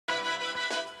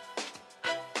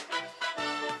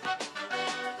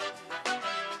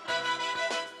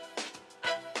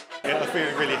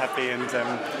feeling really happy, and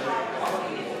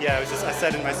yeah, I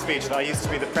said in my speech that I used to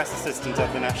be the press assistant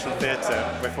at the National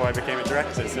Theatre before I became a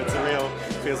director, so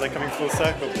feels like coming full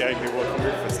circle getting the award from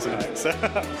Rufus tonight, so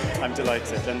I'm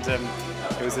delighted. And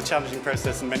it was a challenging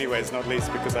process in many ways, not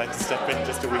least because I had to step in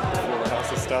just a week before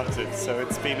rehearsal started, so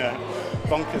it's been a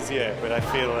bonkers year, but I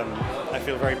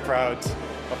feel very proud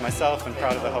of myself and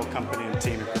proud of the whole company and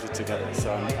team who put it together,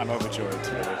 so I'm overjoyed,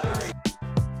 really.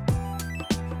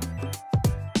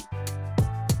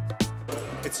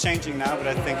 It's changing now, but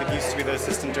I think it used to be that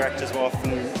assistant directors were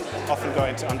often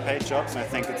going to unpaid jobs, and I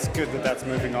think it's good that that's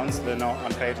moving on, so they're not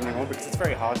unpaid anymore, because it's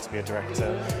very hard to be a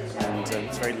director, and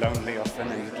it's very lonely often,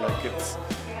 and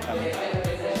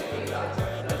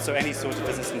so any sort of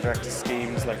assistant director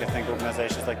schemes, like I think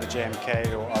organisations like the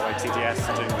JMK or RITDS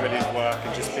are doing brilliant work,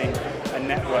 and just being a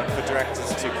network for directors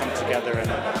to come together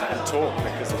and talk,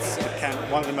 because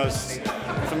one of the most,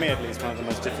 for me at least, one of the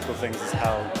most difficult things is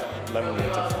how lonely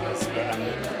it is.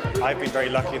 But I've been very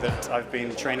lucky that I've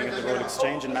been training at the Royal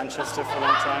Exchange in Manchester for a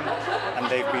long time, and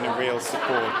they've been a real support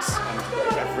and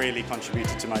have really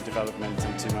contributed to my development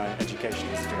and to my education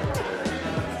as a director.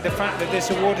 The fact that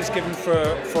this award is given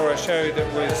for a show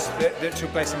that took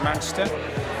place in Manchester,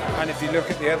 and if you look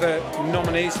at the other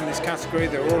nominees in this category,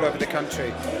 they're all over the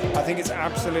country. I think it's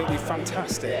absolutely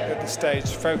fantastic that the stage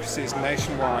focuses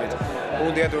nationwide.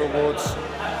 All the other awards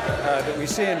that we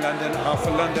see in London are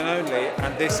for London only,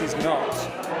 and this is not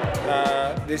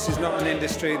an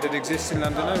industry that exists in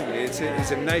London only. It's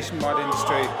a nationwide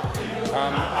industry,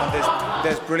 and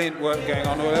there's brilliant work going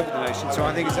on all over the nation. So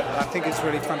I think it's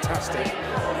really fantastic.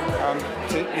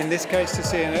 In this case, to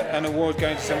see an award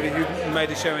going to somebody who made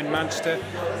a show in Manchester,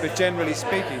 but generally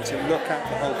speaking, to look at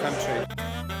the whole country.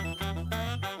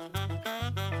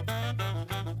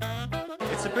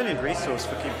 It's a brilliant resource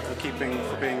for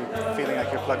feeling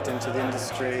like you're plugged into the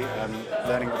industry,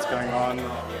 learning what's going on.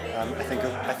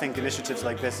 I think initiatives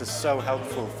like this are so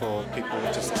helpful for people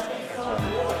just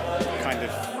kind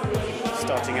of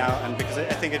starting out, and because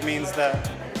I think it means that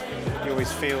you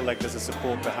always feel like there's a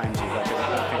support behind you. Like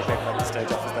I think Big Like the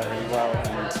Stage offers that really well,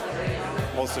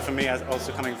 and also for me,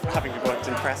 having worked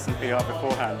in press and PR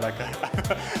beforehand, like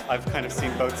I've kind of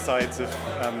seen both sides of,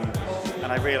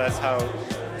 and I realise how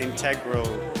integral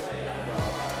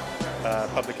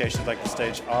publications like the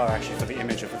Stage are actually for the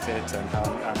image of a theatre, and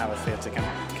how a theatre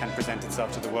can present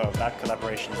itself to the world. That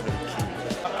collaboration is really key.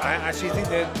 I actually think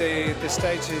that the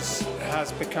Stage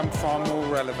has become far more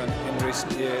relevant in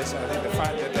recent years. I think the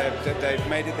fact that they've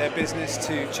made it their business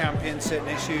to champion certain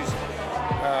issues,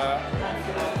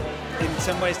 in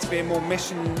some ways to be a more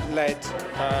mission-led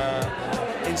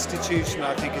institution,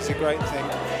 I think is a great thing.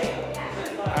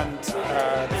 And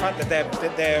the fact that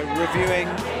they're reviewing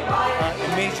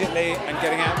immediately and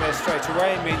getting out there straight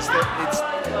away means that it's,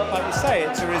 like you say,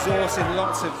 it's a resource in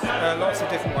lots of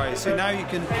different ways. So now you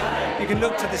can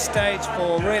look to the Stage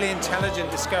for really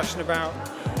intelligent discussion about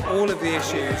all of the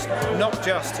issues, not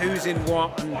just who's in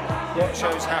what and what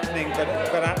show's happening,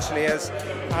 but actually as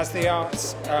the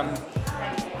arts,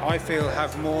 I feel,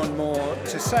 have more and more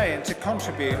to say and to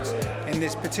contribute in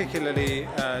this particularly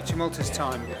tumultuous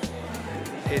time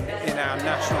in our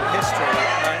national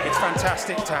history. It's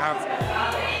fantastic to have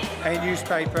a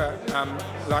newspaper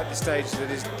like the Stage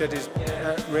that is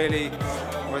really,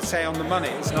 I would say, on the money.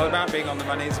 It's not about being on the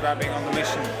money, it's about being on the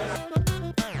mission.